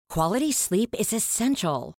Quality sleep is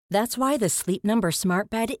essential. That's why the Sleep Number Smart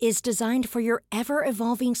Bed is designed for your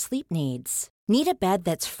ever-evolving sleep needs. Need a bed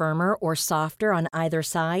that's firmer or softer on either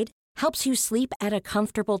side? Helps you sleep at a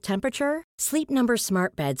comfortable temperature? Sleep Number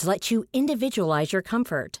Smart Beds let you individualize your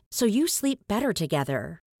comfort, so you sleep better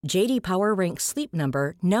together. J.D. Power ranks Sleep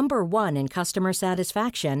Number number 1 in customer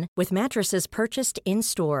satisfaction with mattresses purchased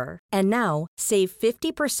in-store. And now, save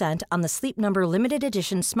 50% on the Sleep Number Limited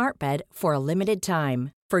Edition Smart Bed for a limited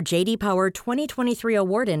time. For J.D. Power 2023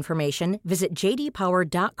 award information, visit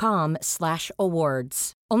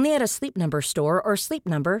jdpower.com/awards. Only at a Sleep Number store or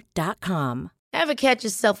sleepnumber.com. Ever catch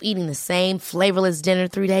yourself eating the same flavorless dinner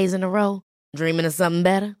 3 days in a row? Dreaming of something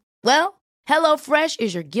better? Well, HelloFresh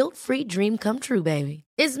is your guilt-free dream come true, baby.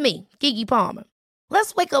 It's me, Keke Palmer.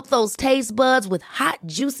 Let's wake up those taste buds with hot,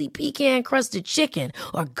 juicy pecan-crusted chicken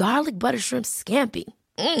or garlic butter shrimp scampi.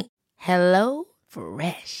 Hello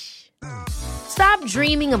Fresh. Stop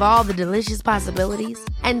dreaming of all the delicious possibilities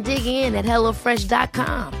and dig in at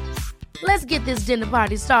HelloFresh.com. Let's get this dinner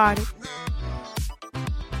party started.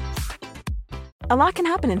 A lot can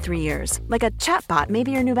happen in 3 years, like a chatbot may be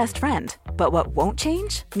your new best friend. But what won't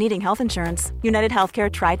change? Needing health insurance. United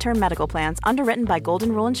Healthcare Tri-Term Medical Plans, underwritten by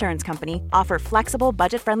Golden Rule Insurance Company, offer flexible,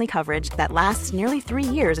 budget-friendly coverage that lasts nearly 3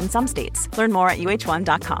 years in some states. Learn more at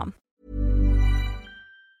uh1.com.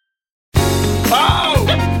 Oh!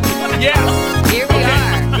 Yes! Here we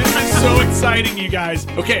are. This is so exciting, you guys.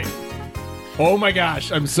 Okay. Oh my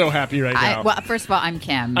gosh, I'm so happy right now. Well, first of all, I'm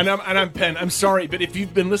Kim. And I'm Penn. I'm sorry, but if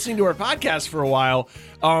you've been listening to our podcast for a while,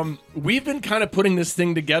 we've been kind of putting this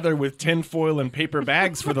thing together with tinfoil and paper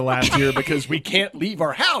bags for the last year because we can't leave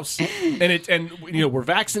our house. And we're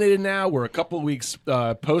vaccinated now. We're a couple of weeks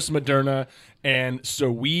post Moderna, and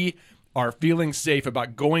so we are feeling safe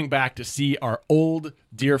about going back to see our old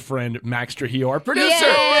dear friend Max Trujillo, our producer.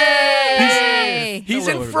 Yay! He's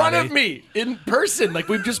Hello, in front everybody. of me in person. Like,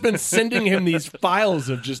 we've just been sending him these files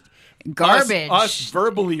of just Garbage. us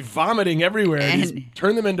verbally vomiting everywhere, and he's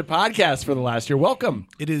turned them into podcasts for the last year. Welcome.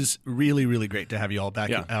 It is really, really great to have you all back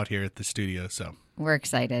Yeah. out here at the studio. So We're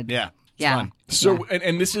excited. yeah, it's Yeah. fun. So,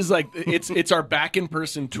 and this is like, it's our back in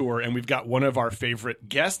person tour, and we've got one of our favorite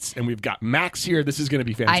guests, and we've got Max here. This is going to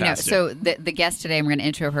be I fantastic. know. So the guest today, I'm going to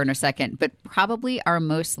intro her in a second, but probably our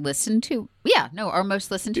most listened to, our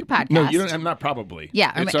most listened to podcast. No, you don't. I'm not probably.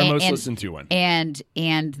 Yeah, it's our most listened to one. And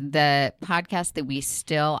the podcast that we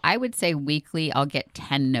still, I would say weekly, I'll get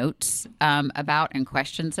 10 notes about and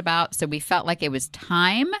questions about. So we felt like it was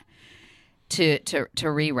time to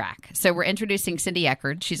re-rack. So we're introducing Cindy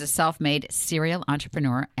Eckerd. She's a self-made serial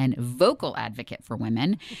entrepreneur and vocal advocate for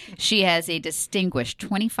women. She has a distinguished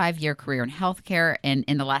 25-year career in healthcare, and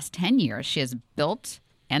in the last 10 years, she has built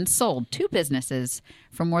and sold 2 businesses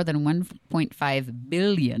for more than $1.5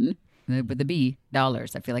 billion with the B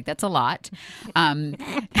dollars. I feel like that's a lot.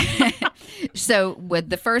 So with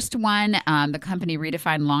the first one, the company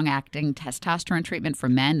redefined long-acting testosterone treatment for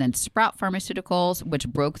men, then Sprout Pharmaceuticals, which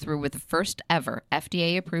broke through with the first ever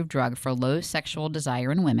FDA-approved drug for low sexual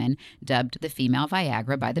desire in women, dubbed the female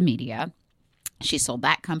Viagra by the media. She sold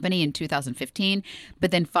that company in 2015, but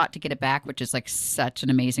then fought to get it back, which is like such an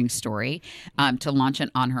amazing story, to launch it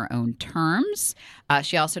on her own terms.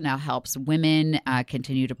 She also now helps women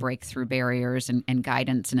continue to break through barriers and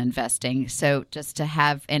guidance and investing. So just to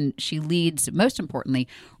have, and she leads, most importantly,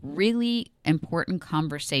 really important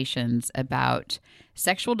conversations about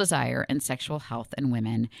sexual desire and sexual health in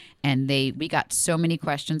women. And we got so many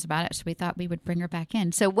questions about it, so we thought we would bring her back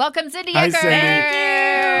in. So welcome, Cindy Hi, Eckerd. Cindy.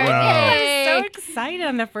 Wow. Yay. I'm so excited.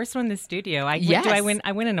 I'm the first one in the studio. Yes. Do I win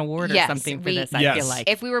an award or Yes, something for we- this? I Yes. feel like.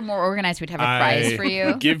 If we were more organized, we'd have a prize for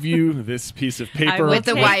you. Give you this piece of paper With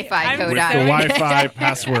the Wi-Fi I'm code with on the it. Wi-Fi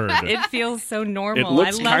password. It feels so normal. It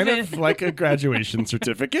looks I love kind it. of like a graduation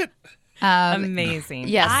certificate. Amazing.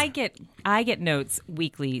 yes. I get notes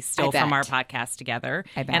weekly still I bet. from our podcast together.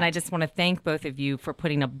 I bet. And I just want to thank both of you for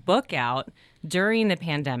putting a book out during the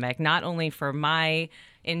pandemic, not only for my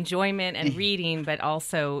enjoyment and reading, but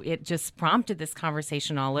also it just prompted this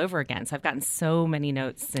conversation all over again. So I've gotten so many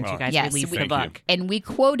notes since you guys Yes, released the thank you. book. And we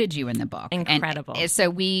quoted you in the book. Incredible. And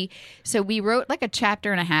so we wrote like a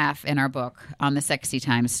chapter and a half in our book on the sexy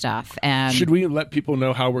time stuff. And Should we let people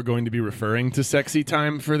know how we're going to be referring to sexy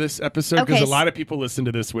time for this episode? Because Okay, a lot of people listen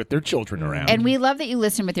to this with their children around. And we love that you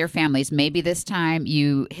listen with your families. Maybe this time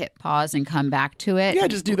you hit pause and come back to it. Yeah,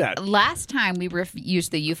 just do that. Last time we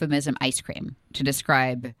used the euphemism ice cream to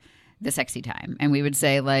describe the sexy time. And we would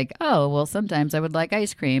say like, oh, well, sometimes I would like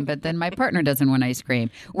ice cream, but then my partner doesn't want ice cream.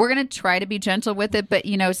 We're going to try to be gentle with it, but,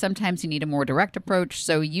 sometimes you need a more direct approach.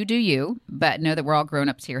 So you do you, but know that we're all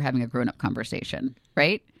grown-ups here having a grown-up conversation,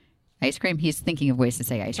 right? Ice cream? He's thinking of ways to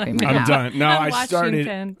say ice cream right I'm now. done. No, I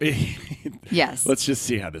Washington. started. Yes. Let's just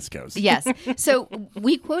see how this goes. Yes. So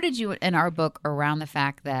we quoted you in our book around the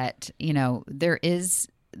fact that,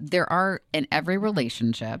 there are in every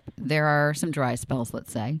relationship, there are some dry spells,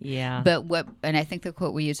 let's say. Yeah. But and I think the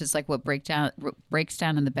quote we use is like what breaks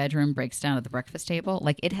down in the bedroom breaks down at the breakfast table.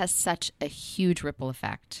 Like it has such a huge ripple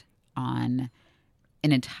effect on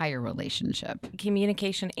an entire relationship.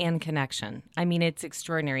 Communication and connection. I mean, it's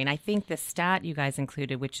extraordinary. And I think the stat you guys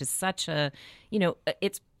included, which is such a,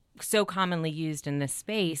 it's so commonly used in this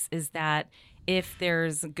space, is that if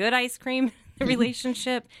there's good ice cream in the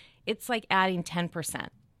relationship, it's like adding 10%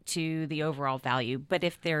 to the overall value. But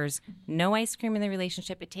if there's no ice cream in the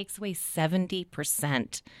relationship, it takes away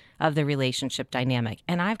 70% of the relationship dynamic.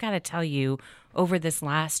 And I've got to tell you, over this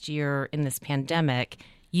last year in this pandemic,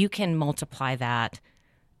 you can multiply that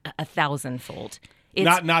 1,000-fold.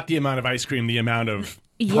 It's Not the amount of ice cream, the amount of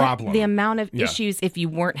problem. the amount of issues if you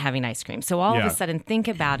weren't having ice cream. So all of Yeah. a sudden, think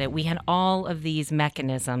about it. We had all of these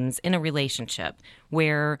mechanisms in a relationship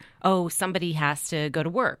where, somebody has to go to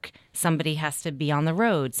work. Somebody has to be on the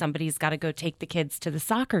road. Somebody's got to go take the kids to the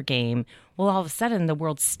soccer game. Well, all of a sudden, the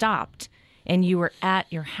world stopped and you were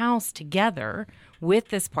at your house together with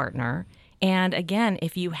this partner. And again,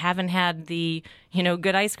 if you haven't had the,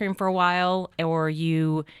 good ice cream for a while, or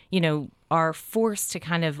you are forced to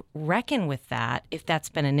kind of reckon with that if that's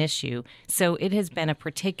been an issue. So it has been a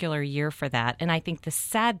particular year for that. And I think the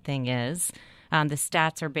sad thing is the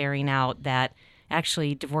stats are bearing out that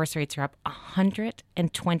actually divorce rates are up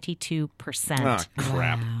 122%.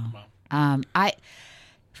 Crap.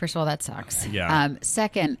 First of all, that sucks. Yeah.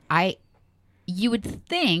 Second, you would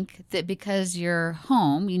think that because you're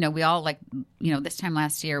home, we all this time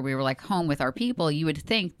last year we were like home with our people. You would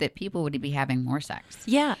think that people would be having more sex.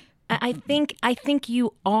 Yeah. I think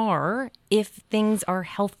you are if things are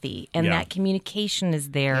healthy and that communication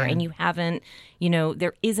is there and you haven't,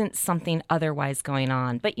 there isn't something otherwise going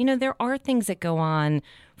on. But, there are things that go on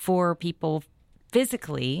for people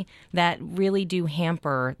physically that really do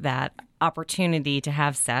hamper that opportunity to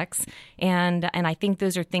have sex. And I think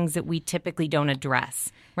those are things that we typically don't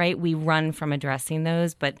address, right? We run from addressing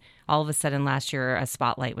those, but all of a sudden last year a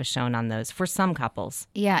spotlight was shown on those for some couples.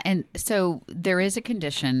 Yeah, and so there is a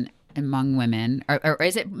condition among women, or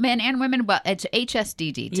is it men and women? Well, it's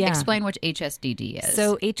HSDD. Yeah. Explain what HSDD is.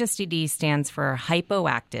 So HSDD stands for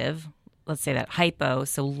hypoactive. Let's say that hypo,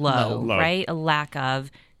 so low, Low. right? A lack of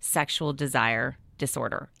sexual desire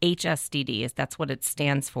disorder. HSDD that's what it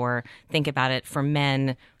stands for. Think about it for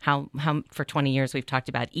men. How for 20 years we've talked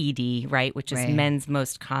about ED, right, which is Right. men's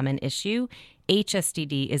most common issue.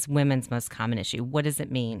 HSDD is women's most common issue. What does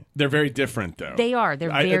it mean? They're very different, though. They are. They're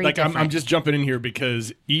very different. I'm just jumping in here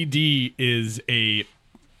because ED is a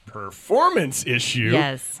performance issue.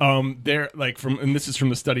 Yes. They're and this is from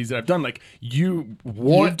the studies that I've done. Like, you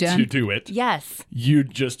want to do it. Yes.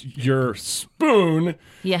 Your spoon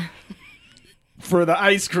Yeah. for the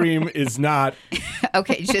ice cream is not.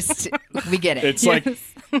 Okay, we get it. It's like,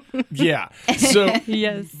 yeah. So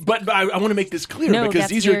Yes. But I want to make this clear No, because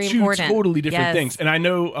that's these are very two important. totally different Yes. things. And I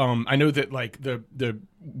know that like the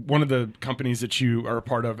one of the companies that you are a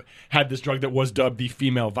part of had this drug that was dubbed the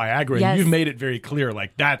female Viagra. Yes. And you've made it very clear,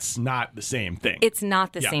 like, that's not the same thing. It's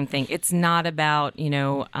not the Yeah. same thing. It's not about,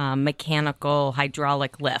 mechanical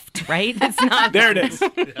hydraulic lift, right? It's not. There it is.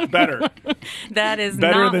 Better. That is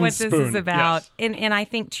Better not than what this spoon. is about. Yes. And I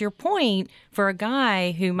think to your point, for a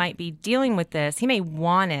guy who might be dealing with this, he may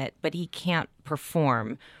want it, but he can't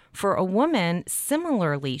perform. For a woman,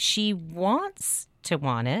 similarly, she wants to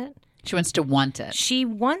want it. She wants to want it. She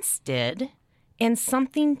once did, and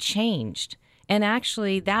something changed. And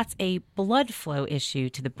actually, that's a blood flow issue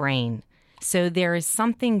to the brain. So there is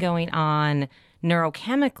something going on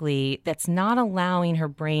neurochemically that's not allowing her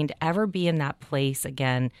brain to ever be in that place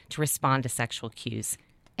again to respond to sexual cues.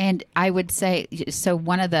 And I would say, so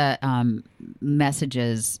one of the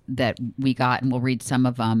messages that we got, and we'll read some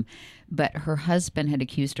of them, but her husband had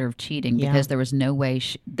accused her of cheating Yeah. because there was no way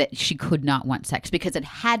that she could not want sex because it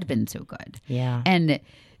had been so good. Yeah. And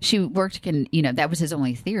she worked, that was his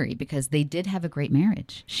only theory because they did have a great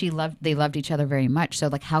marriage. They loved each other very much. So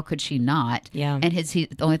like, how could she not? Yeah. And the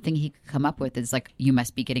only thing he could come up with is like, you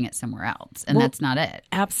must be getting it somewhere else. And Well, that's not it.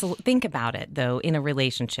 Absolutely. Think about it, though, in a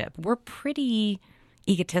relationship. We're pretty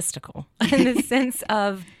egotistical in the sense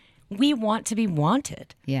of we want to be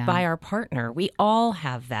wanted Yeah. by our partner. We all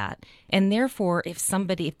have that. And therefore,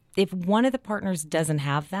 if one of the partners doesn't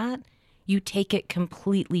have that, you take it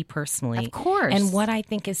completely personally. Of course. And what I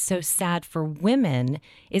think is so sad for women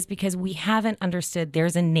is because we haven't understood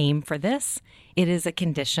there's a name for this. It is a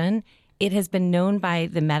condition. It has been known by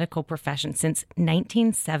the medical profession since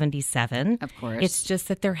 1977. Of course. It's just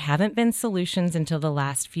that there haven't been solutions until the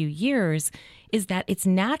last few years, is that it's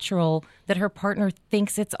natural that her partner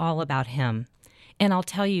thinks it's all about him. And I'll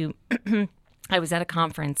tell you, I was at a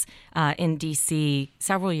conference in D.C.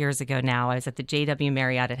 several years ago now. I was at the JW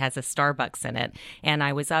Marriott. It has a Starbucks in it. And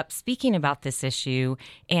I was up speaking about this issue.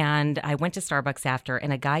 And I went to Starbucks after,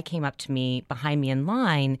 and a guy came up to me behind me in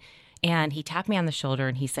line, and he tapped me on the shoulder,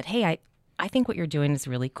 and he said, "Hey, I think what you're doing is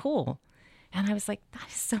really cool." And I was like, "That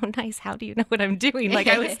is so nice. How do you know what I'm doing?" Like,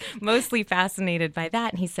 I was mostly fascinated by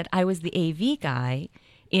that. And he said, "I was the AV guy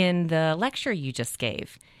in the lecture you just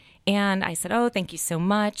gave." And I said, "Oh, thank you so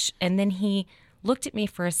much." And then he looked at me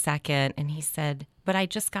for a second and he said, "But I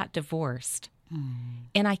just got divorced."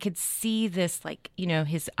 And I could see this, like, you know,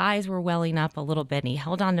 his eyes were welling up a little bit, and he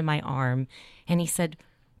held onto my arm and he said,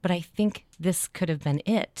 "But I think this could have been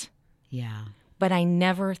it." Yeah. But I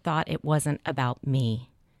never thought it wasn't about me.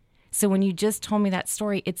 So when you just told me that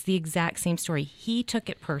story, it's the exact same story. He took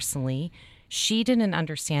it personally. She didn't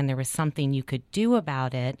understand there was something you could do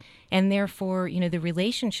about it. And therefore, you know, the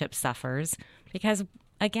relationship suffers because,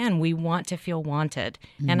 again, we want to feel wanted.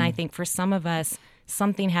 And I think for some of us,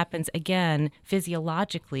 something happens, again,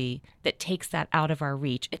 physiologically that takes that out of our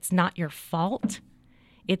reach. It's not your fault.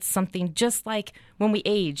 It's something just like when we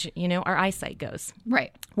age, you know, our eyesight goes.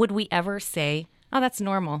 Right. Would we ever say, "Oh, that's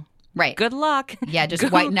normal"? Right. Good luck. Yeah, just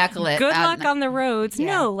white knuckle it. Good luck on the roads. Yeah.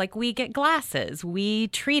 No, like we get glasses, we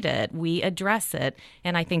treat it, we address it.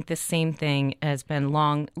 And I think the same thing has been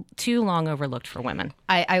too long overlooked for women.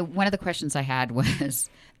 I one of the questions I had was,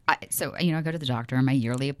 so, you know, I go to the doctor on my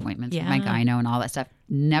yearly appointments with my gyno and all that stuff.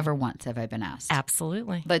 Never once have I been asked.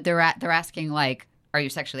 Absolutely. But they're asking, like, are you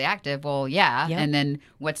sexually active? Well, yeah. Yep. And then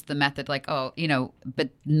what's the method? Like, oh, you know, but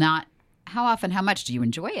not how often, how much do you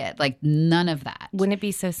enjoy it? Like, none of that. Wouldn't it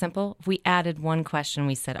be so simple if we added one question?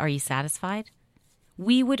 We said, "Are you satisfied?"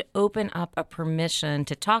 We would open up a permission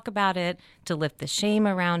to talk about it, to lift the shame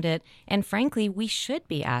around it. And frankly, we should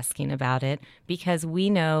be asking about it because we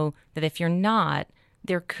know that if you're not,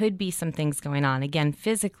 there could be some things going on, again,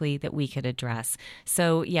 physically, that we could address.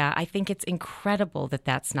 So, yeah, I think it's incredible that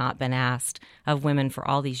that's not been asked of women for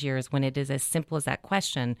all these years when it is as simple as that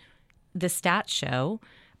question. The stats show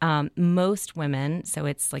most women, so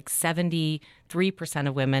it's like 73%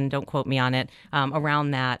 of women, don't quote me on it, around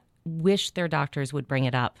that, wish their doctors would bring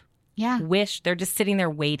it up. Yeah. Wish they're just sitting there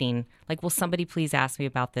waiting. Like, will somebody please ask me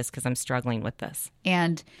about this because I'm struggling with this?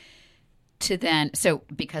 And to then, so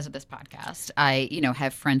because of this podcast, I, you know,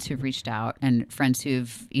 have friends who've reached out and friends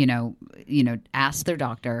who've, you know, asked their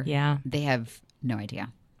doctor. Yeah. They have no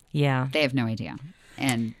idea. Yeah. They have no idea.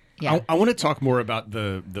 And yeah. I want to talk more about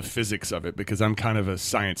the physics of it because I'm kind of a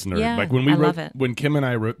science nerd. Yeah, like when I love it. when Kim and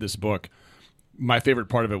I wrote this book, my favorite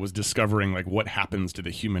part of it was discovering like what happens to the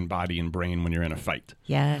human body and brain when you're in a fight.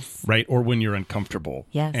 Yes. Right? Or when you're uncomfortable.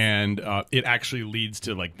 Yes. And it actually leads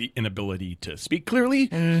to like the inability to speak clearly.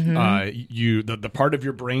 The part of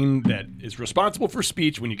your brain that is responsible for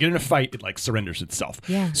speech, when you get in a fight, it like surrenders itself.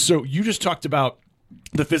 Yeah. So you just talked about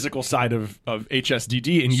the physical side of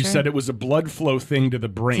HSDD, and you said it was a blood flow thing to the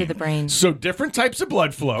brain. To the brain. So different types of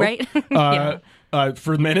blood flow. Right. Yeah.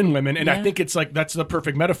 For men and women. And I Yeah. think it's like that's the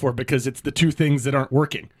perfect metaphor because it's the two things that aren't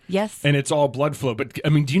working. Yes. And it's all blood flow. But I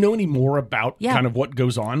mean, do you know any more about kind of what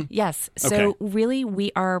goes on? Yes. So Okay. really,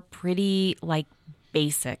 we are pretty like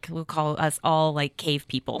basic. We'll call us all like cave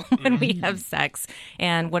people when we have sex.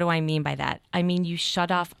 And what do I mean by that? I mean, you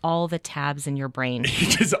shut off all the tabs in your brain.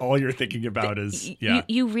 Because all you're thinking about is,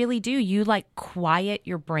 You really do. You like quiet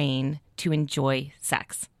your brain to enjoy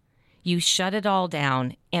sex. You shut it all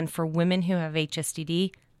down. And for women who have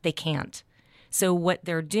HSDD, they can't. So what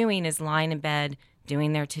they're doing is lying in bed,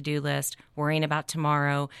 doing their to-do list, worrying about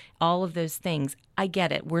tomorrow, all of those things. I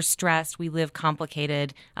get it. We're stressed. We live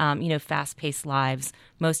complicated, fast-paced lives,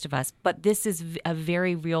 most of us. But this is a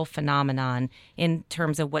very real phenomenon in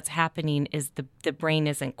terms of what's happening is the brain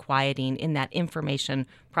isn't quieting in that information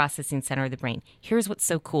processing center of the brain. Here's what's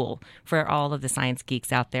so cool for all of the science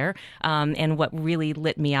geeks out there, and what really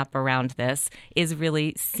lit me up around this is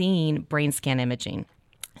really seeing brain scan imaging.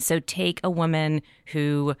 So take a woman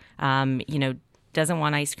who, doesn't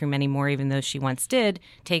want ice cream anymore, even though she once did.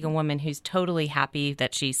 Take a woman who's totally happy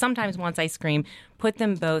that she sometimes wants ice cream, put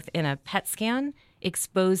them both in a PET scan,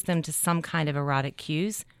 expose them to some kind of erotic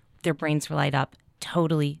cues. Their brains light up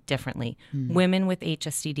totally differently. Women with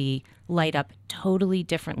HSDD light up totally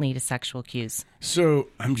differently to sexual cues. So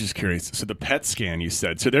I'm just curious. So the PET scan you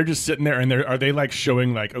said, so they're just sitting there and are they like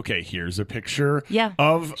showing like, okay, here's a picture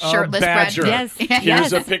of a Shirtless badger. Brad Yes. Pitt.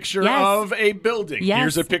 Here's a picture of a building. Yes.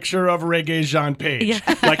 Here's a picture of Reggae Jean Page.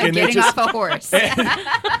 Like, and Getting off a horse.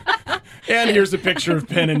 and here's a picture of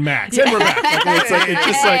Penn and Max. And we're back. Like, it's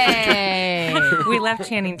just like Hey. We left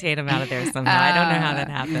Channing Tatum out of there somehow. I don't know how that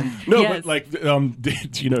happened. no, Yes. but like,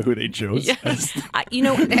 do you know who they chose?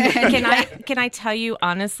 Can I tell you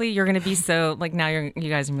honestly? You're going to be so like now. You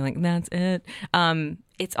guys are gonna be like, that's it.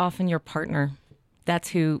 It's often your partner. That's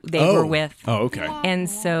who they were with. Oh, okay. And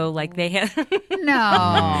so like they had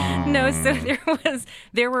No. so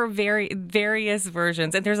there were various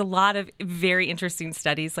versions, and there's a lot of very interesting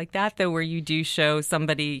studies like that though, where you do show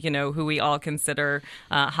somebody, who we all consider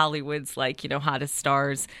Hollywood's like, hottest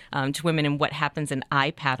stars to women, and what happens in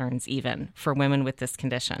eye patterns even for women with this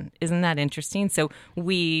condition. Isn't that interesting? So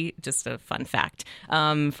just a fun fact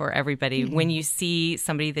for everybody, when you see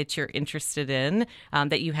somebody that you're interested in,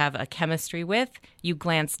 that you have a chemistry with, you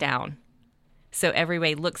glance down. So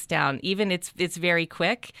everybody looks down. Even it's very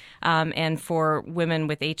quick. And for women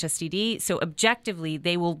with HSDD, so objectively,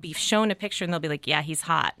 they will be shown a picture and they'll be like, yeah, he's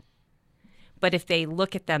hot. But if they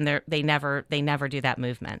look at them, they never do that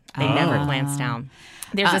movement. They never glance down.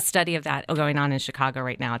 There's a study of that going on in Chicago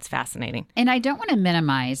right now. It's fascinating. And I don't want to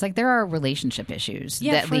minimize, like there are relationship issues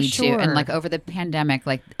that for lead sure. to, and like over the pandemic,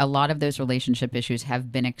 like a lot of those relationship issues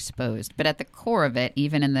have been exposed. But at the core of it,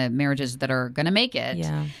 even in the marriages that are going to make it,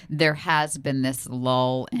 there has been this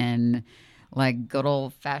lull in like good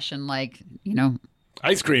old fashioned, like,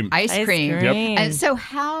 Ice cream. Ice cream. Yep. And so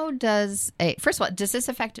how does first of all, does this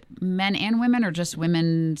affect men and women or just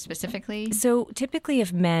women specifically? So typically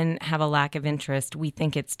if men have a lack of interest, we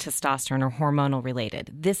think it's testosterone or hormonal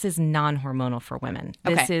related. This is non-hormonal for women.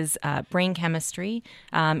 This is brain chemistry.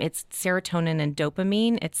 It's serotonin and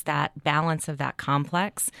dopamine. It's that balance of that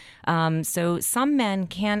complex. So some men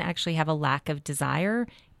can actually have a lack of desire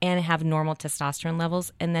and have normal testosterone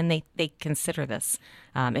levels, and then they consider this,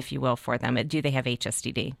 if you will, for them. Do they have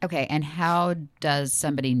HSDD? Okay, and how does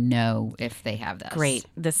somebody know if they have this? Great.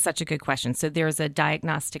 This is such a good question. So there's a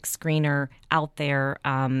diagnostic screener out there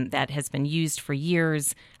that has been used for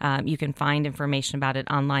years. You can find information about it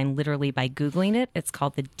online literally by Googling it. It's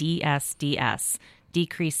called the DSDS.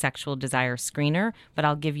 Decreased Sexual Desire Screener, but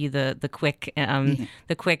I'll give you the quick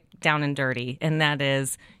down and dirty, and that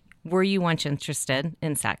is, were you once interested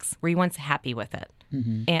in sex? Were you once happy with it?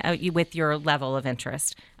 And, with your level of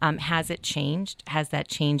interest? Has it changed? Has that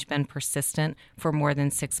change been persistent for more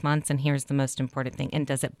than 6 months? And here's the most important thing. And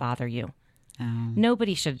does it bother you?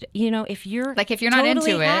 Nobody should, if you're Like, if you're not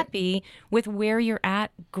totally into it- happy with where you're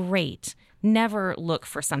at, great. Never look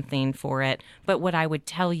for something for it. But what I would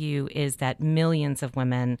tell you is that millions of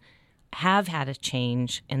women have had a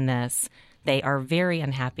change in this. They are very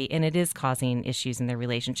unhappy, and it is causing issues in their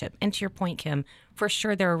relationship. And to your point, Kim, for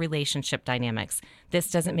sure there are relationship dynamics. This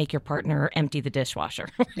doesn't make your partner empty the dishwasher.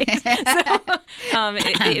 Right?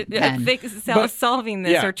 So, solving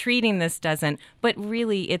this or treating this doesn't. But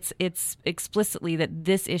really, it's explicitly that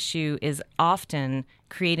this issue is often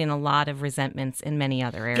creating a lot of resentments in many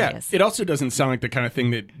other areas. Yeah, it also doesn't sound like the kind of thing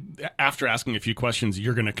that after asking a few questions,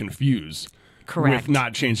 you're going to confuse. Correct. With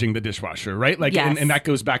not changing the dishwasher, right? Like, Yes. and that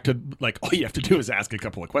goes back to like all you have to do is ask a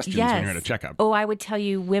couple of questions when you're at a checkup. Oh, I would tell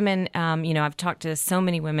you, women. I've talked to so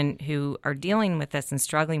many women who are dealing with this and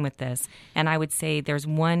struggling with this, and I would say there's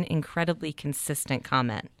one incredibly consistent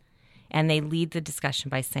comment, and they lead the discussion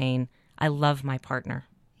by saying, "I love my partner."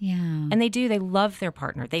 Yeah. And they do. They love their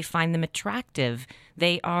partner. They find them attractive.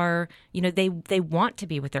 They are, they want to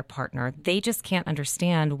be with their partner. They just can't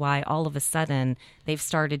understand why all of a sudden they've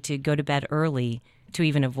started to go to bed early to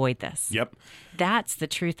even avoid this. Yep. That's the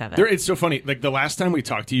truth of it. It's so funny. Like the last time we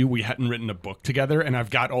talked to you, we hadn't written a book together, and I've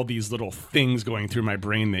got all these little things going through my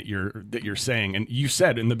brain that you're saying. And you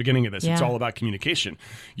said in the beginning of this, it's all about communication.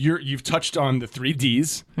 You've touched on the 3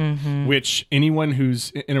 Ds, which anyone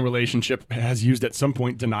who's in a relationship has used at some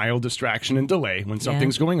point: denial, distraction, and delay when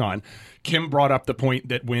something's going on. Kim brought up the point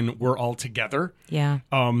that when we're all together,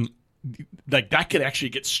 like that could actually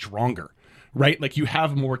get stronger. Right? Like you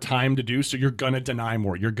have more time to do, so you're going to deny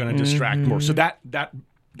more. You're going to distract more. So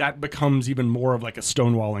that becomes even more of like a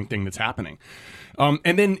stonewalling thing that's happening.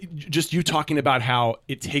 And then just you talking about how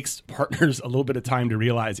it takes partners a little bit of time to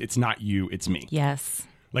realize it's not you, it's me. Yes.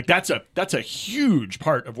 Like that's a huge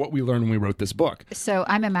part of what we learned when we wrote this book. So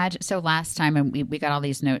so last time, and we got all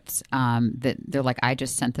these notes that they're like, I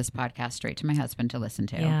just sent this podcast straight to my husband to listen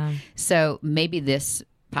to. Yeah. So maybe this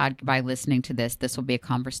by listening to this, this will be a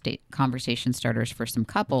conversation starters for some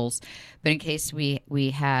couples. But in case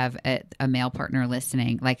we have a male partner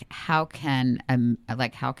listening, like how can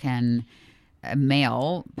a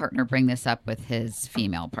male partner bring this up with his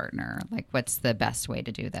female partner? Like, what's the best way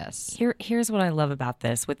to do this? Here's what I love about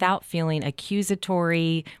this. Without feeling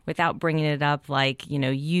accusatory, without bringing it up like,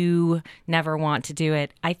 you never want to do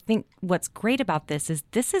it. I think what's great about this is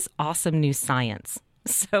awesome new science.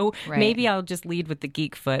 So maybe I'll just lead with the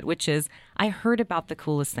geek foot, which is I heard about the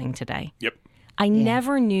coolest thing today. Yep. I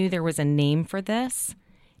never knew there was a name for this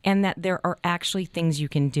and that there are actually things you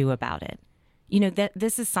can do about it. That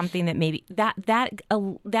this is something that maybe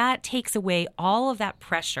that takes away all of that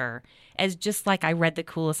pressure, as just like I read the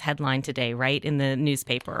coolest headline today, right, in the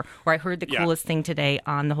newspaper, or I heard the coolest thing today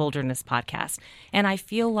on the Holderness podcast. And I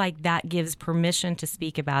feel like that gives permission to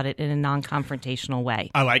speak about it in a non-confrontational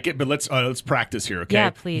way. I like it, but let's practice here, okay?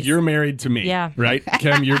 Yeah, please. You're married to me, right?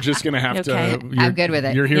 Kim, you're just going to have Okay. to... I'm good with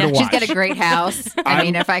it. You're here to watch. She's got a great house. I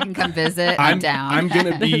mean, if I can come visit, I'm down. I'm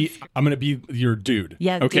going to be your dude.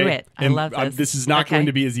 Yeah, okay? do it. I love this. This is not going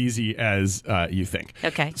to be as easy as you think.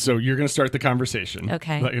 Okay. So you're going to start the conversation.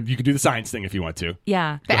 Okay. You can do the science thing if you want to.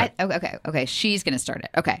 Yeah. Okay. She's going to start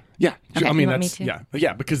it. Okay. Yeah. Okay. I mean, You want me that's to?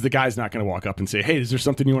 yeah, because the guy's not going to walk up and say, "Hey, is there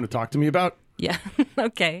something you want to talk to me about?" Yeah.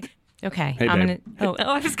 Okay. Okay. Hey, I'm babe. gonna.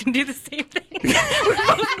 I was gonna do the same thing.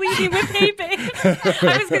 I was leading with "Hey, babe."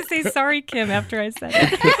 I was gonna say "Sorry, Kim" after I said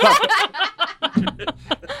it.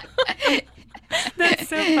 That's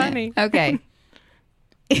so funny. Okay.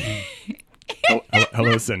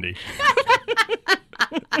 Hello, Cindy.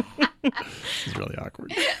 This is really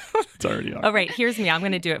awkward. It's already awkward. All right. Here's me. I'm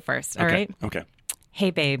gonna do it first. All right. Okay. Hey,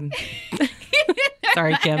 babe.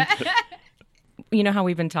 Sorry, Kim. You know how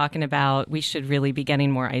we've been talking about we should really be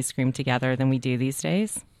getting more ice cream together than we do these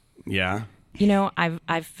days? Yeah.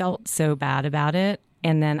 I've felt so bad about it.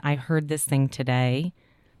 And then I heard this thing today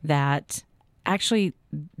that actually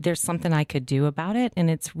there's something I could do about it. And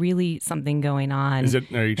it's really something going on. Is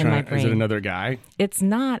it? Are you in my trying? Is it brain. another guy? It's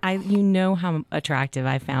not. You know how attractive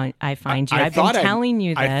I find you. I I've been thought telling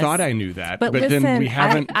you this. I thought I knew that, But listen, then we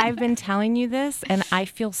haven't. I've been telling you this, and I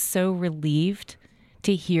feel so relieved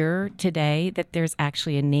to hear today that there's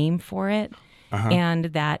actually a name for it, and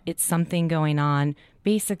that it's something going on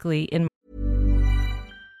basically in.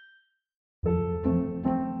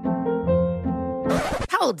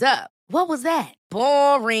 Hold up. What was that?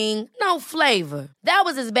 Boring. No flavor. That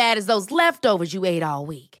was as bad as those leftovers you ate all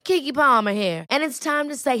week. Keke Palmer here, and it's time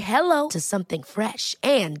to say hello to something fresh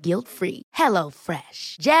and guilt-free. Hello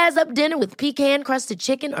Fresh. Jazz up dinner with pecan-crusted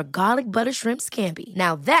chicken or garlic butter shrimp scampi.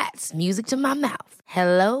 Now that's music to my mouth.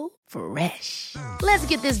 Hello Fresh. Let's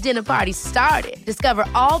get this dinner party started. Discover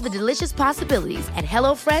all the delicious possibilities at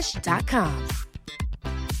hellofresh.com.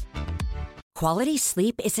 Quality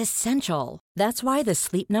sleep is essential. That's why the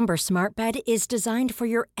Sleep Number Smart Bed is designed for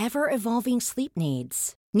your ever-evolving sleep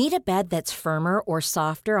needs. Need a bed that's firmer or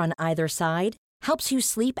softer on either side? Helps you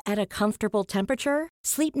sleep at a comfortable temperature?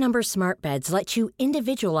 Sleep Number Smart Beds let you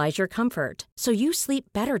individualize your comfort, so you sleep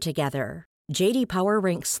better together. J.D. Power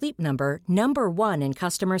ranks Sleep Number number 1 in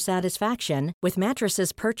customer satisfaction with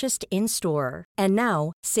mattresses purchased in-store. And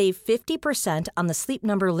now, save 50% on the Sleep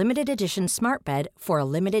Number Limited Edition Smart Bed for a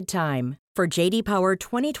limited time. For J.D. Power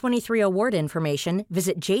 2023 award information,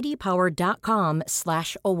 visit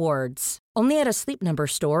jdpower.com/awards. Only at a Sleep Number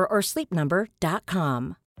store or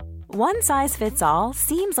sleepnumber.com. One size fits all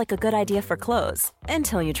seems like a good idea for clothes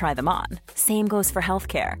until you try them on. Same goes for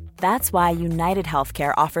healthcare. That's why United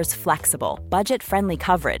Healthcare offers flexible, budget-friendly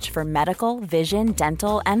coverage for medical, vision,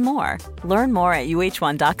 dental, and more. Learn more at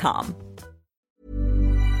uh1.com.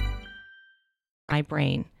 My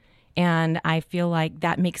brain. And I feel like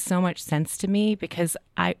that makes so much sense to me because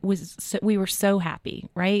we were so happy,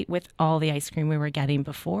 right, with all the ice cream we were getting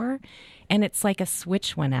before. And it's like a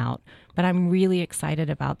switch went out. But I'm really excited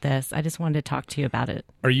about this. I just wanted to talk to you about it.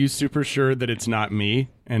 Are you super sure that it's not me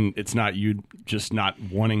and it's not you just not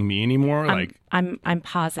wanting me anymore? I'm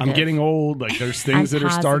positive. I'm getting old. Like there's things that are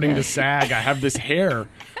starting to sag. I have this hair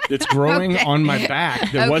that's growing on my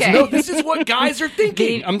back. That wasn't. No, this is what guys are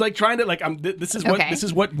thinking. I'm like trying to like. This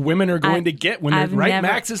is what women are going to get when they're right.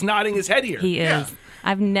 Max is nodding his head here. He is.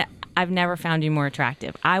 I've never found you more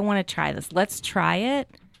attractive. I want to try this. Let's try it.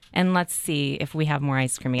 And let's see if we have more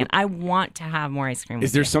ice cream again. I want to have more ice cream.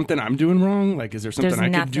 Is there something I'm doing wrong? Like, is there something I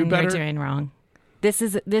could do better? There's nothing you're doing wrong. This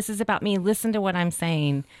is about me. Listen to what I'm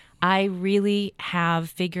saying. I really have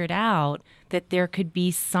figured out that there could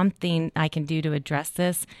be something I can do to address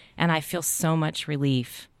this, and I feel so much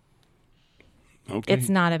relief. Okay. It's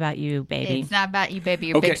not about you, baby. It's not about you, baby.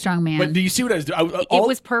 You're a big, strong man. But do you see what I was doing? It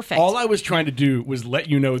was perfect. All I was trying to do was let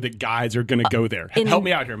you know that guys are going to go there. Help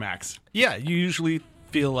me out here, Max. Yeah, you usually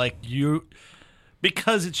feel like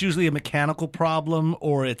because it's usually a mechanical problem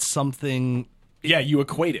or it's something. Yeah, you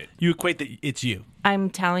equate it. You equate that it's you. I'm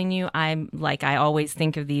telling you, I always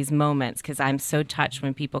think of these moments because I'm so touched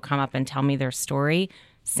when people come up and tell me their story.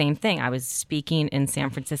 Same thing. I was speaking in San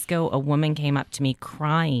Francisco. A woman came up to me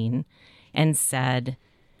crying and said,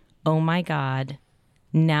 "Oh my God,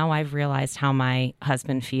 now I've realized how my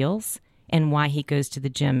husband feels and why he goes to the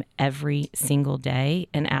gym every single day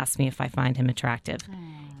and asks me if I find him attractive."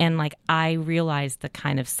 And I realized the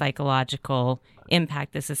kind of psychological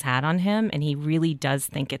impact this has had on him, and he really does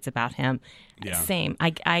think it's about him. Yeah. Same.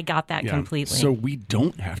 I got that completely. So we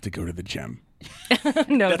don't have to go to the gym.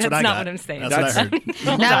 No, that's what I not got. what I'm saying. That's what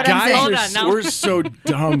I heard. Guys we're so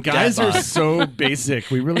dumb. Guys are so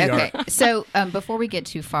basic. We really Okay, are. so before we get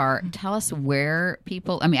too far, tell us where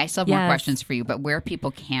people, I still have more Yes. questions for you, but where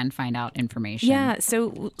people can find out information. Yeah.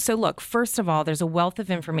 So look, first of all, there's a wealth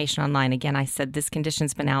of information online. Again, I said this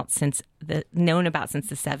condition's been out known about since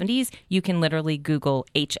the 70s. You can literally Google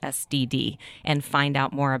HSDD and find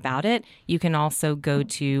out more about it. You can also go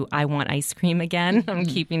to I Want Ice Cream Again. I'm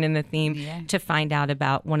keeping in the theme to find out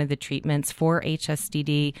about one of the treatments for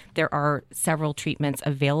HSDD. There are several treatments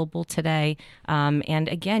available today. And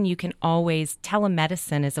again, you can always,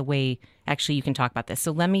 telemedicine is a way, actually, you can talk about this.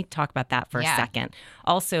 So let me talk about that for a second.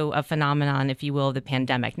 Also a phenomenon, if you will, of the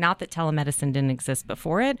pandemic. Not that telemedicine didn't exist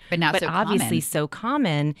before it, But now so obviously common. so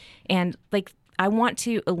common. And I want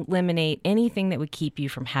to eliminate anything that would keep you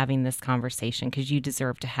from having this conversation because you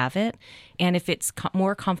deserve to have it. And if it's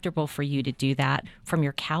more comfortable for you to do that from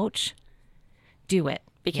your couch, do it.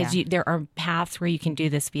 Because there are paths where you can do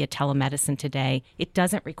this via telemedicine today. It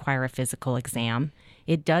doesn't require a physical exam.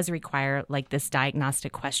 It does require this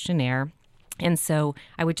diagnostic questionnaire. And so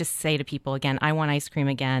I would just say to people, again, I Want Ice Cream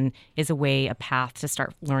Again is a path to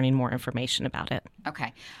start learning more information about it.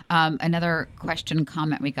 Okay. Another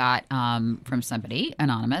comment we got from somebody,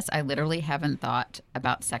 anonymous. I literally haven't thought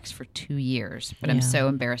about sex for 2 years, but I'm so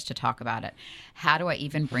embarrassed to talk about it. How do I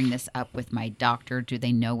even bring this up with my doctor? Do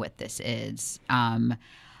they know what this is?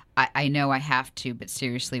 I know I have to, but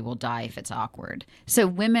seriously, will die if it's awkward. So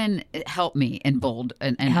women, help me in bold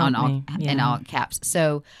and in all caps.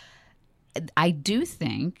 So I do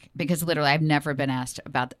think, because literally I've never been asked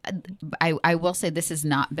about, I will say this has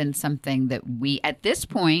not been something that we at this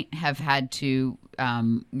point have had to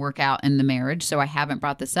work out in the marriage. So I haven't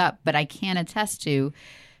brought this up, but I can attest to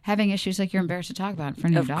having issues like you're embarrassed to talk about in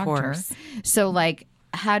front of your doctor. Course. So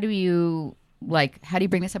how do you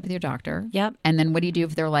bring this up with your doctor? Yep. And then what do you do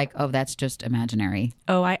if they're like, oh, that's just imaginary?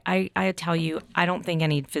 Oh, I tell you, I don't think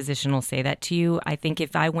any physician will say that to you. I think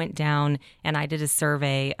if I went down and I did a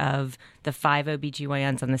survey of the 5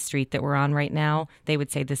 OBGYNs on the street that we're on right now, they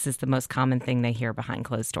would say this is the most common thing they hear behind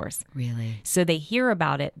closed doors. Really? So they hear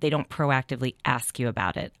about it. They don't proactively ask you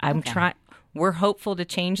about it. We're hopeful to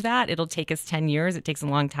change that. It'll take us 10 years. It takes a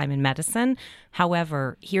long time in medicine.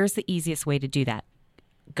 However, here's the easiest way to do that.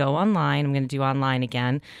 Go online. I'm going to do online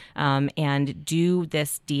again, and do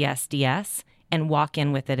this DSDS and walk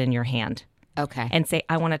in with it in your hand. Okay. And say,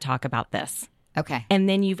 I want to talk about this. Okay. And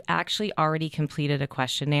then you've actually already completed a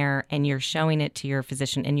questionnaire and you're showing it to your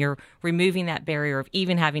physician and you're removing that barrier of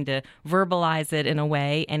even having to verbalize it in a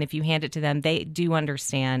way. And if you hand it to them, they do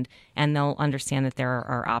understand and they'll understand that there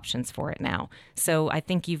are options for it now. So I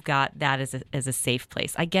think you've got that as a safe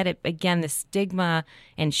place. I get it. Again, the stigma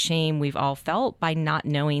and shame we've all felt by not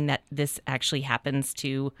knowing that this actually happens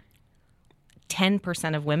to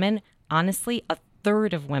 10% of women. Honestly, a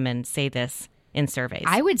third of women say this in surveys.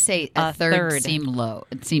 I would say a third seem low.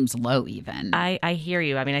 It seems low even. I hear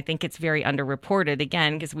you. I mean, I think it's very underreported,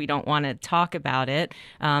 again, because we don't want to talk about it.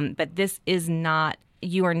 But this is not,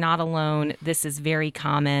 you are not alone. This is very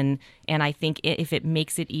common. And I think if it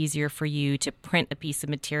makes it easier for you to print a piece of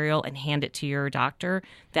material and hand it to your doctor,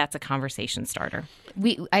 that's a conversation starter.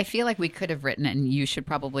 I feel like we could have written, and you should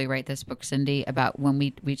probably write this book, Cindy, about when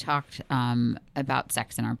we talked about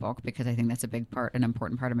sex in our book, because I think that's an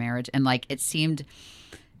important part of marriage. And it seemed,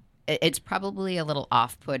 it's probably a little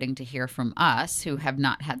off-putting to hear from us who have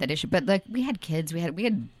not had that issue. But we had kids, we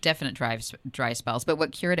had definite dry spells. But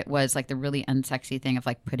what cured it was the really unsexy thing of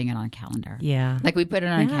putting it on a calendar. Yeah, we put it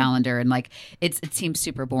on a calendar, and it seems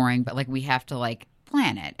super boring, but we have to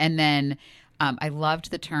plan it, and then. I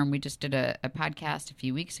loved the term. We just did a podcast a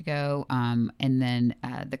few weeks ago, and then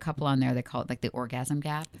the couple on there, they call it like the orgasm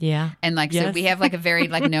gap. Yeah. And like, so Yes. we have like a very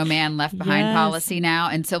like no man left behind Yes. policy now.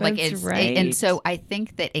 And so like That's it's, right. and so I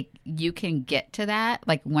think that you can get to that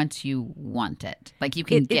like once you want it. Like you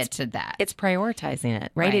can get to that. It's prioritizing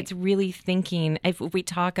it, right? Right. It's really thinking. If we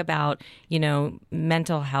talk about,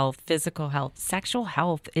 mental health, physical health, sexual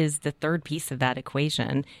health is the third piece of that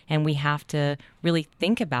equation. And we have to really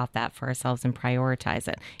think about that for ourselves and prioritize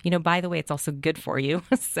it. By the way, it's also good for you.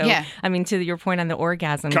 So, Yeah. I mean, to your point on the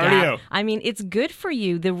orgasm Cardio. gap, I mean, it's good for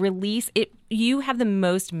you. The release, you have the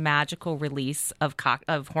most magical release of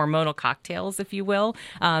hormonal cocktails, if you will,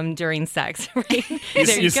 during sex. Right?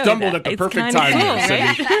 You stumbled at the perfect time there,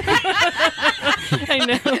 Cindy. I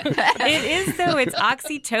know. It is, though. It's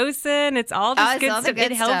oxytocin. It's all this it's good all the stuff.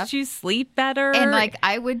 good It helps stuff. you sleep better. And like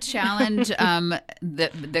I would challenge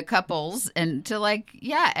the couples and to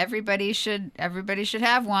everybody should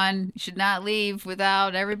have one. You should not leave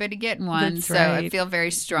without everybody getting one. That's so I right. feel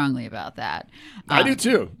very strongly about that. I do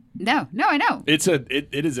too. No, I know. It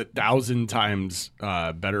is 1,000 times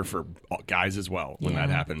better for guys as well when that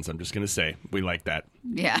happens. I'm just gonna say we like that.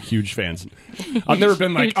 Yeah. Huge fans. I've never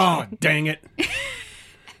been like, oh dang it,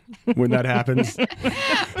 when that happens.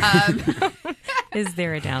 Is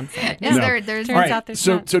there a downside? Is No. there's Turns All right, out there's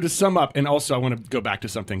so not. so to sum up, and also I want to go back to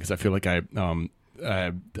something because I feel like I'm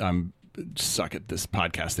suck at this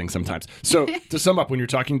podcast thing sometimes. So to sum up, when you're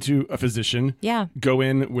talking to a physician, Yeah. go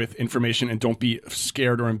in with information and don't be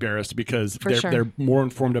scared or embarrassed because they're more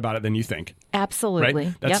informed about it than you think. Absolutely.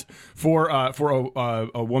 Right? That's Yep. for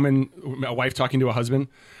a woman, a wife talking to a husband.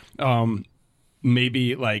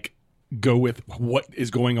 Maybe like go with what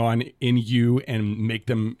is going on in you and make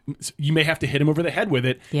them. You may have to hit them over the head with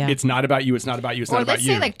it. Yeah. It's not about you. It's not about you. It's or not about let's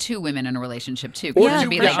you. say like two women in a relationship too. Or It two- should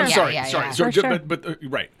be yeah, like, I'm sorry. yeah. So, For sure. but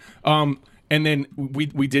right. And then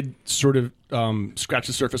we did sort of scratch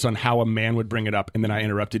the surface on how a man would bring it up, and then I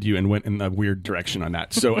interrupted you and went in a weird direction on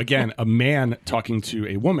that. So again, a man talking to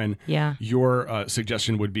a woman, Yeah. your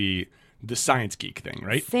suggestion would be the science geek thing,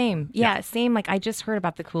 right? Same. Yeah, same. Like I just heard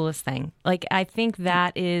about the coolest thing. Like I think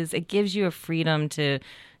that it gives you a freedom to,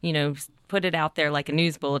 put it out there like a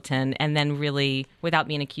news bulletin and then really, without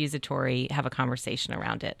being accusatory, have a conversation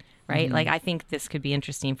around it. Right. Mm-hmm. Like I think this could be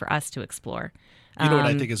interesting for us to explore. You know what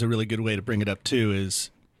I think is a really good way to bring it up too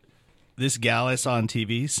is this gal I saw on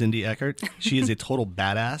TV, Cindy Eckert. She is a total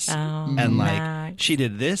badass, and like Max. she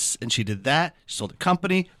did this and she did that. She sold a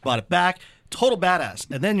company, bought it back, total badass.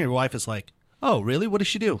 And then your wife is like, "Oh, really? What does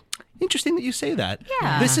she do?" Interesting that you say that.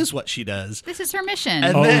 Yeah. This is what she does. This is her mission.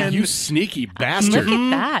 And Oh, then you sneaky bastard! Look at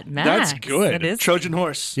that, Max. That's good. That is Trojan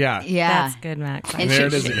horse. Yeah, yeah. That's good, Max. And there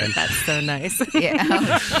it she- is again. That's so nice.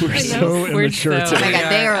 Yeah. We're so We're immature so- Oh my today. God,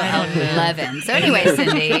 they are 11. So anyway,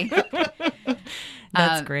 Cindy,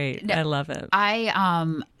 That's great. no, I love it.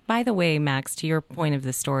 I By the way, Max, to your point of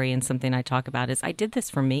the story and something I talk about is I did this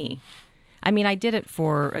for me. I mean, I did it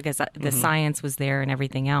for, I guess the science was there and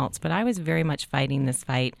everything else, but I was very much fighting this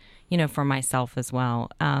fight, for myself as well,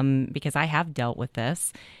 because I have dealt with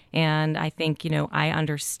this. And I think, I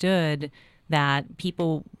understood that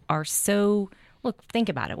people are so, look, think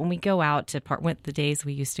about it. When we go out to the days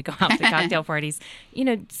we used to go out to cocktail parties,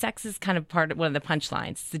 sex is kind of part of one of the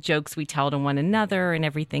punchlines. It's the jokes we tell to one another and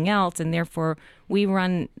everything else. And therefore, we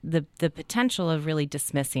run the potential of really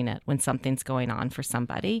dismissing it when something's going on for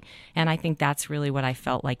somebody. And I think that's really what I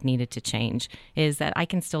felt like needed to change, is that I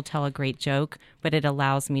can still tell a great joke, but it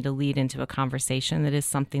allows me to lead into a conversation that is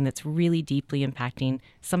something that's really deeply impacting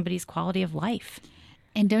somebody's quality of life.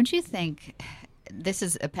 and don't you think this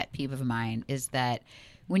is a pet peeve of mine is that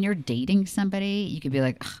when you're dating somebody, you could be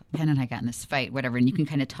like, "Ugh, Penn and I got in this fight, whatever, and you can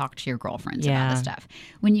kind of talk to your girlfriends about Yeah. this stuff.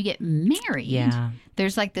 When you get married, Yeah.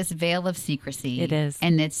 there's like this veil of secrecy. It is.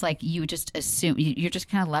 And it's like you just assume you're just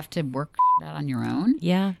kind of left to work out on your own.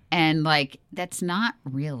 Yeah. And like that's not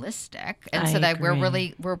realistic. And I so that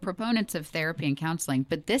agree. we're proponents of therapy and counseling,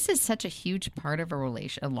 but this is such a huge part of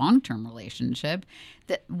a long-term relationship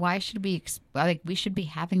that why should we should be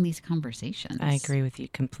having these conversations. I agree with you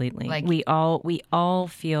completely. Like- we all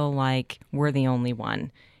feel like we're the only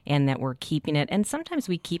one and that we're keeping it. And sometimes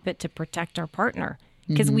we keep it to protect our partner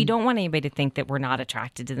because we don't want anybody to think that we're not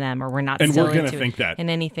attracted to them or we're not And still we're gonna into think that. and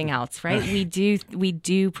anything else, right? we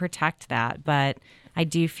do protect that, but I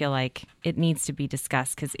do feel like it needs to be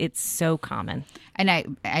discussed because it's so common. And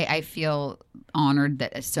I feel honored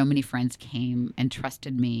that so many friends came and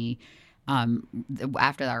trusted me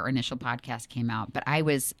after our initial podcast came out. But I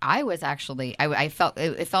was actually I felt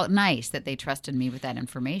it felt nice that they trusted me with that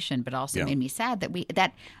information, but also made me sad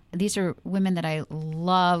that these are women that I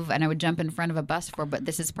love and I would jump in front of a bus for, but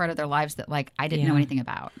this is part of their lives that like I didn't know anything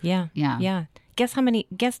about. Yeah. Guess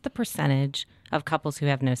the percentage of couples who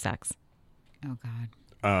have no sex? Oh God.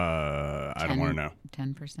 I don't want to know.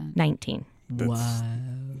 10%. 19.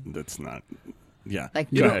 That's not. Yeah.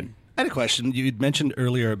 Like, Go ahead. I had a question. You had mentioned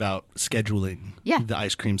earlier about scheduling the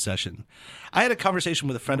ice cream session. I had a conversation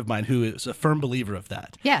with a friend of mine who is a firm believer of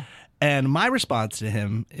that. Yeah. And my response to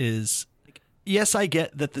him is, yes, I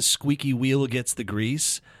get that the squeaky wheel gets the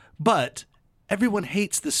grease, but everyone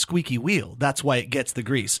hates the squeaky wheel. That's why it gets the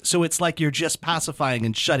grease. So it's like you're just pacifying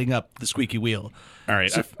and shutting up the squeaky wheel. All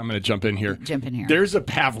right. I'm going to jump in here. There's a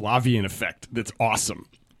Pavlovian effect that's awesome.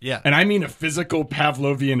 Yeah. And I mean a physical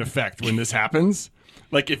Pavlovian effect when this happens.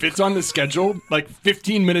 Like, if it's on the schedule, like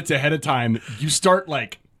 15 minutes ahead of time, you start,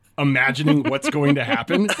 like, imagining what's going to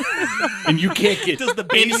happen, and you can't get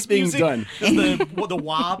anything done. Does the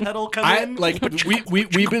wah pedal come in? Like,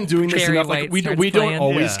 we've been doing this Barry enough. Like, White we don't playing.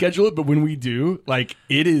 always schedule it, but when we do, like,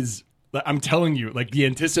 it is... I'm telling you, like, the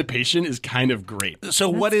anticipation is kind of great. So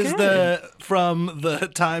what is from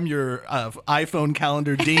the time your iPhone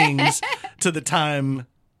calendar dings to the time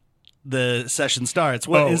the session starts?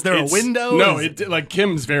 Is there a window? No, like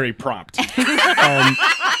Kim's very prompt.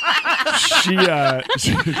 She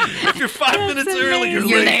if you're 5 minutes early, you're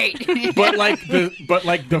late. but like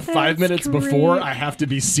the 5 minutes before, I have to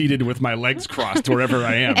be seated with my legs crossed wherever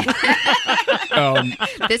I am.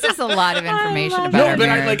 This is a lot of information about our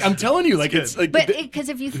marriage. I'm telling you, like it's like. But because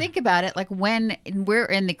if you think about it, like when we're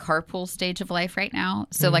in the carpool stage of life right now,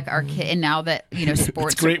 so like our kid, and now that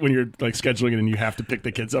sports, it's great when you're like scheduling it and you have to pick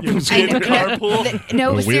the kids up from I school. know.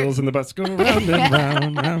 Carpool. The wheels in the bus go round and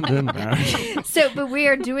round, round and round. So, but we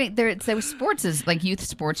are doing there. So sports is like youth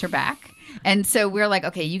sports are back, and so we're like,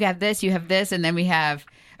 okay, you have this, and then we have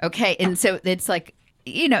and so it's like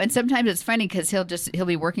and sometimes it's funny because he'll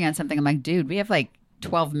be working on something. I'm like, dude, we have like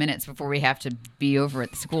 12 minutes before we have to be over at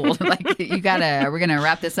the school. Like, we're gonna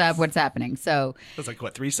wrap this up. What's happening? So that's like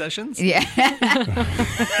what, 3 sessions? Yeah.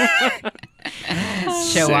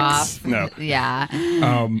 Show 6. off. No. Yeah.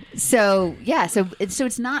 So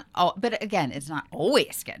it's not all, but again, it's not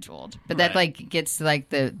always scheduled. But that like gets like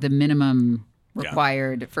the minimum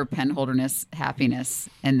required for penholderness happiness,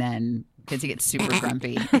 and then because he gets super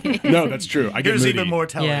grumpy. No, that's true. I get Here's moody. even more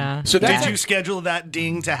telling. Yeah. So did you schedule that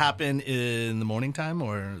ding to happen in the morning time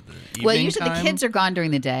or the evening Well, usually time? the kids are gone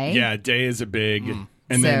during the day. Yeah, day is a big.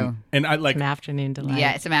 And then, and I like Some afternoon delight.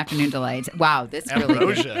 Yeah, some afternoon delights. Wow, this really good.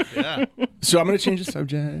 Ambrosia, yeah. So I'm going to change the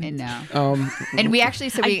subject. And no. And we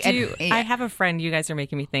actually, I have a friend. You guys are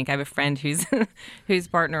making me think. I have a friend whose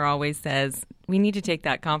partner always says, "We need to take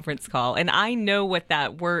that conference call," and I know what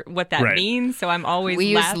that Right. means. So I'm always We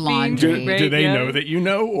use laughing. laundry. Do they know that you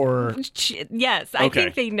know, or Yes, I Okay.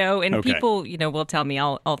 think they know, and Okay. people, will tell me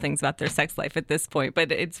all things about their sex life at this point.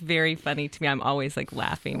 But it's very funny to me. I'm always like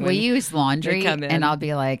laughing. we when use laundry, they come in. and I'll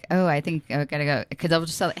be like, "Oh, I think I gotta go," because I'll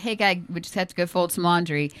just say, "Hey, guy, we just have to go fold some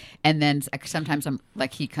laundry," and then sometimes I'm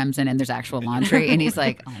like, he comes in and there's actual laundry, and he's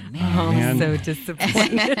like, "Oh man." Oh, Man. so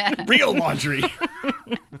disappointed. real laundry?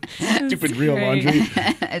 Stupid real great.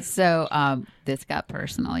 laundry. So this got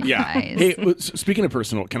personal, you Yeah. guys. Hey, speaking of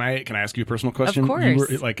personal, can I ask you a personal question? course. You were,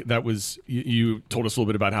 like that was you told us a little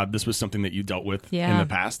bit about how this was something that you dealt with in Yeah. the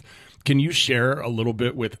past. Can you share a little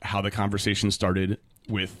bit with how the conversation started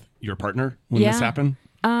with your partner when this happened?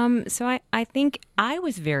 So I think I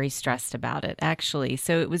was very stressed about it, actually.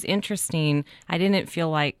 So it was interesting. I didn't feel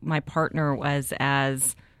like my partner was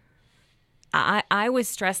as... I was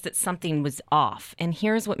stressed that something was off. And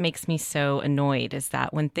here's what makes me so annoyed is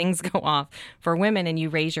that when things go off for women and you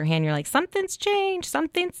raise your hand, you're like, something's changed,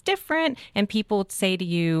 something's different. And people would say to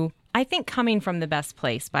you, I think coming from the best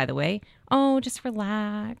place, by the way, oh, just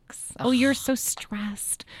relax. Oh, you're so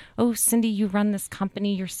stressed. Oh, Cindy, you run this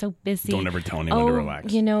company. You're so busy. Don't ever tell anyone to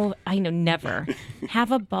relax. I know, never.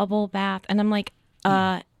 Have a bubble bath. And I'm like,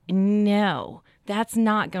 no, that's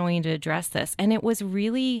not going to address this. And it was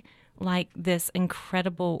really like this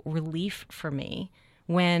incredible relief for me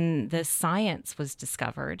when the science was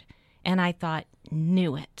discovered. And I thought,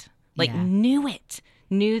 knew it.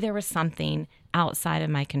 Knew there was something outside of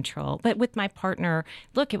my control. But with my partner,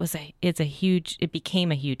 look, it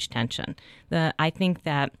became a huge tension. I think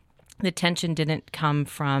that the tension didn't come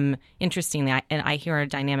from, interestingly, I hear a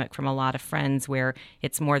dynamic from a lot of friends where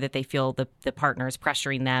it's more that they feel the partner is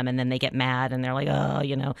pressuring them, and then they get mad and they're like, oh,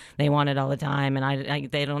 they want it all the time,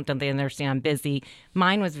 and they understand I'm busy.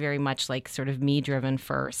 Mine was very much like sort of me driven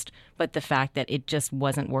first, but the fact that it just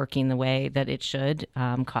wasn't working the way that it should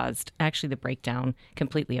caused actually the breakdown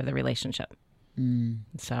completely of the relationship.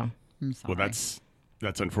 So, I'm sorry. Well, that's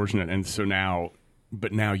unfortunate. And so now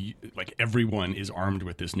like everyone is armed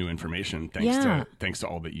with this new information thanks to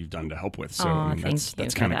all that you've done to help with. So I mean,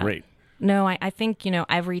 that's kind of great. No, I think,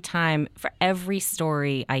 every time, for every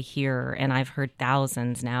story I hear, and I've heard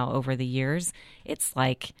thousands now over the years, it's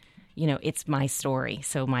like, it's my story.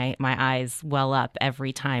 So my eyes well up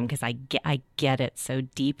every time because I get it so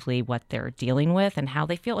deeply what they're dealing with and how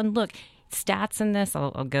they feel. And look, stats in this,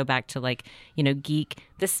 I'll go back to Geek,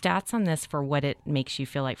 the stats on this for what it makes you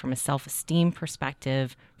feel like from a self-esteem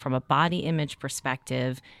perspective, from a body image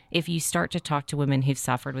perspective. If you start to talk to women who've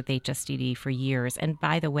suffered with HSDD for years, and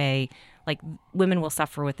by the way, women will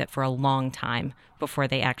suffer with it for a long time before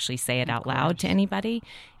they actually say it out loud to anybody.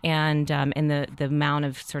 And the amount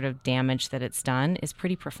of sort of damage that it's done is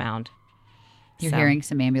pretty profound. You're hearing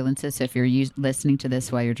some ambulances, so if you're listening to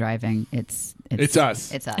this while you're driving, it's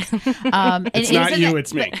us. It's us. It's not you,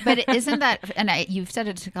 it's me. But isn't that, and you've said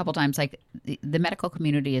it a couple times, like the medical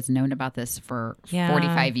community has known about this for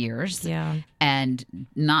 45 years and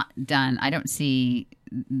not done. I don't see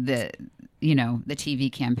the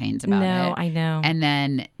TV campaigns about it. No, I know. And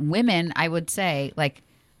then women, I would say,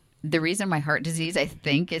 the reason why heart disease, I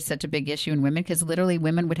think, is such a big issue in women, because literally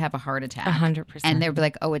women would have a heart attack. 100%. And they'd be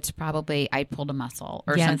like, oh, it's probably I pulled a muscle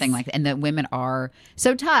or something like that. And the women are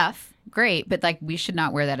so tough, great, but we should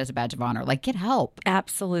not wear that as a badge of honor. Get help.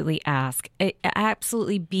 Absolutely ask.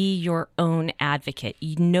 Absolutely be your own advocate.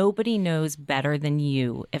 Nobody knows better than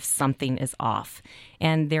you if something is off.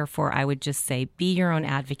 And therefore, I would just say, be your own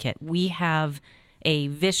advocate. We have a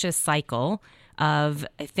vicious cycle of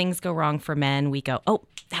if things go wrong for men, we go, oh,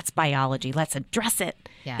 that's biology. Let's address it.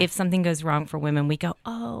 Yeah. If something goes wrong for women, we go,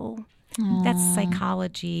 oh, that's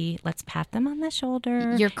psychology. Let's pat them on the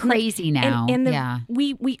shoulder. You're crazy now. And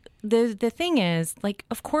the thing is,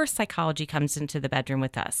 of course, psychology comes into the bedroom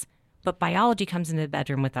with us, but biology comes into the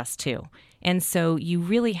bedroom with us too. And so you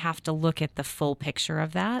really have to look at the full picture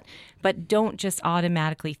of that, but don't just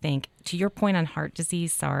automatically think, to your point on heart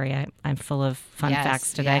disease, sorry, I'm full of fun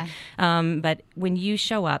facts today. Yeah. But when you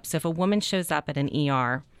show up, so if a woman shows up at an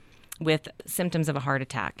ER with symptoms of a heart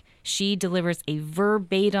attack, she delivers a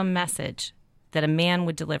verbatim message that a man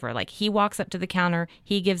would deliver. He walks up to the counter,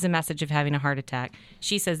 he gives a message of having a heart attack.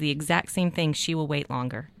 She says the exact same thing. She will wait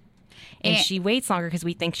longer. And she waits longer because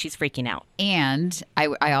we think she's freaking out. And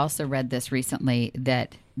I also read this recently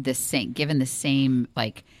that given the same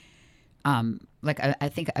I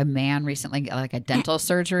think a man recently got a dental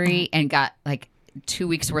surgery and got 2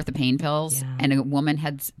 weeks worth of pain pills, and a woman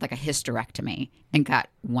had a hysterectomy and got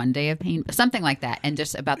 1 day of pain, something like that, and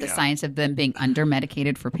just about the science of them being under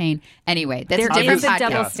medicated for pain. Anyway, that's there a different is a podcast.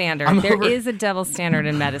 double standard. There is a double standard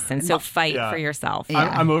in medicine, so fight for yourself. Yeah.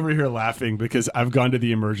 I'm over here laughing because I've gone to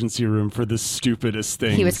the emergency room for the stupidest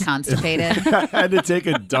things. He was constipated. I had to take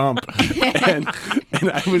a dump, and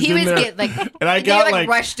I was he in was there, and I got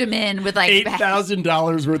rushed him in with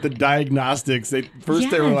 $8,000 worth of diagnostics. They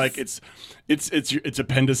were like, it's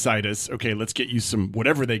appendicitis. Okay, let's get you some.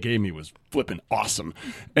 Whatever they gave me was flipping awesome.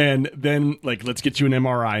 And then let's get you an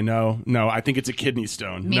MRI. No, I think it's a kidney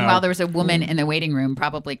stone. Meanwhile, there was a woman in the waiting room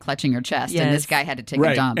probably clutching her chest, and this guy had to take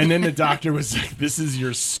a dump. And then the doctor was like, "This is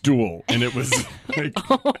your stool," and it was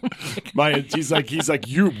he's like,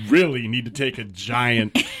 "You really need to take a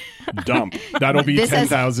giant dump. That'll be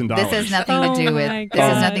 $10,000." This has nothing to do with. This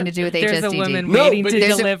has nothing to do with HSDD. There's a woman waiting to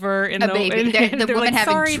deliver in a baby. The woman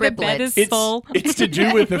having triplets. The bed is full. It's to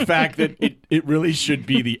do with the fact that it really should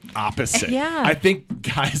be the opposite. Yeah. I think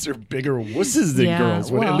guys are bigger wusses than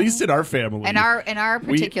girls. At least in our family. In our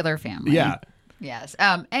particular family. Yeah. Yes.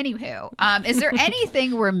 Anywho, is there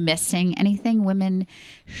anything we're missing? Anything women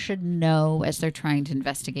should know as they're trying to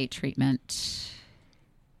investigate treatment?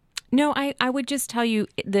 No, I would just tell you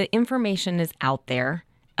the information is out there.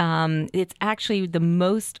 It's actually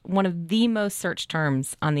one of the most searched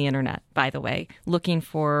terms on the internet, by the way, looking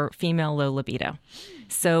for female low libido.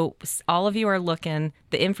 So all of you are looking.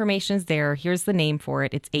 The information's there. Here's the name for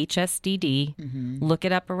it. It's HSDD. Mm-hmm. Look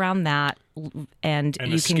it up around that. And you the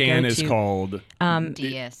can scan go is to, called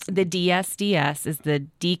DS. The DSDS is the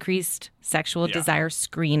Decreased Sexual Desire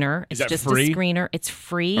Screener. It's that just free? a screener. It's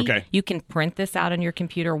free. Okay. You can print this out on your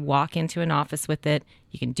computer, walk into an office with it.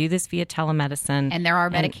 You can do this via telemedicine. And there are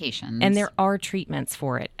medications. And there are treatments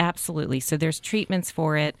for it. Absolutely. So there's treatments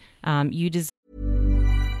for it. You deserve.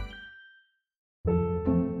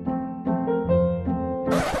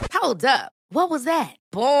 Hold up. What was that?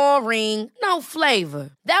 Boring. No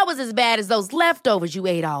flavor. That was as bad as those leftovers you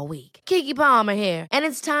ate all week. Keke Palmer here, and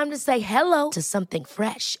it's time to say hello to something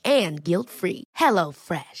fresh and guilt-free. Hello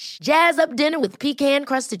Fresh. Jazz up dinner with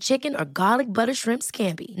pecan-crusted chicken or garlic butter shrimp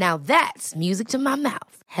scampi. Now that's music to my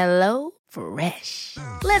mouth. Hello Fresh.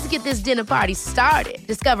 Let's get this dinner party started.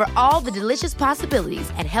 Discover all the delicious possibilities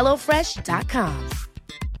at hellofresh.com.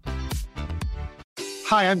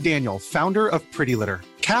 Hi, I'm Daniel, founder of Pretty Litter.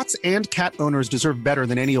 Cats and cat owners deserve better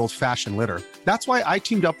than any old-fashioned litter. That's why I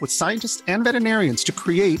teamed up with scientists and veterinarians to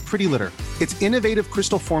create Pretty Litter. Its innovative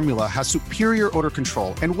crystal formula has superior odor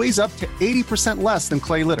control and weighs up to 80% less than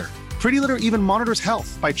clay litter. Pretty Litter even monitors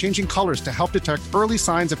health by changing colors to help detect early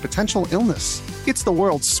signs of potential illness. It's the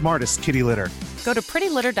world's smartest kitty litter. Go to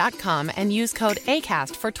prettylitter.com and use code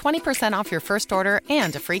ACAST for 20% off your first order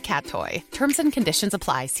and a free cat toy. Terms and conditions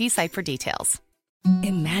apply. See site for details.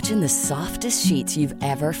 Imagine the softest sheets you've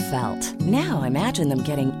ever felt. Now imagine them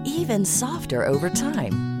getting even softer over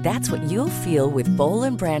time. That's what you'll feel with Boll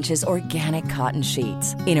 & Branch's organic cotton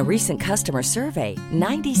sheets. In a recent customer survey,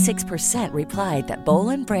 96% replied that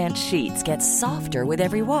Boll & Branch sheets get softer with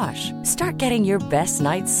every wash. Start getting your best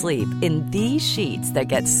night's sleep in these sheets that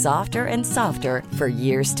get softer and softer for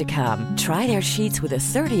years to come. Try their sheets with a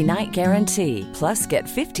 30-night guarantee. Plus, get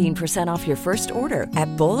 15% off your first order at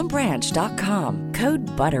bollandbranch.com. Code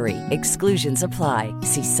BUTTERY. Exclusions apply.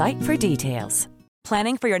 See site for details.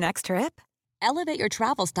 Planning for your next trip? Elevate your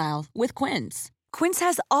travel style with Quince. Quince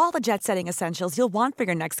has all the jet-setting essentials you'll want for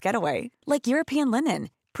your next getaway, like European linen,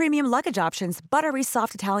 premium luggage options, buttery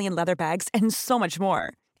soft Italian leather bags, and so much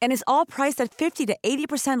more. And is all priced at 50 to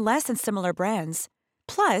 80% less than similar brands.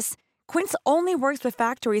 Plus, Quince only works with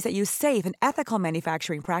factories that use safe and ethical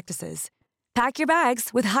manufacturing practices. Pack your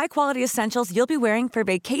bags with high-quality essentials you'll be wearing for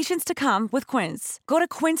vacations to come with Quince. Go to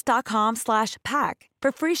quince.com/pack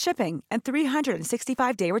for free shipping and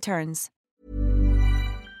 365-day returns.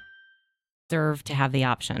 Deserve to have the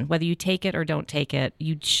option. Whether you take it or don't take it,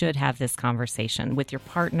 you should have this conversation with your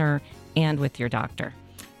partner and with your doctor.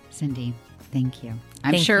 Cindy, thank you.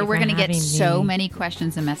 I'm Thank sure you we're for going to get having so me. many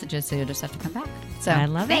questions and messages, so you'll just have to come back. So I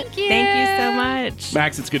love it. Thank you. Thank you so much.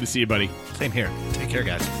 Max, it's good to see you, buddy. Same here. Take care,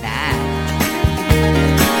 guys. Bye.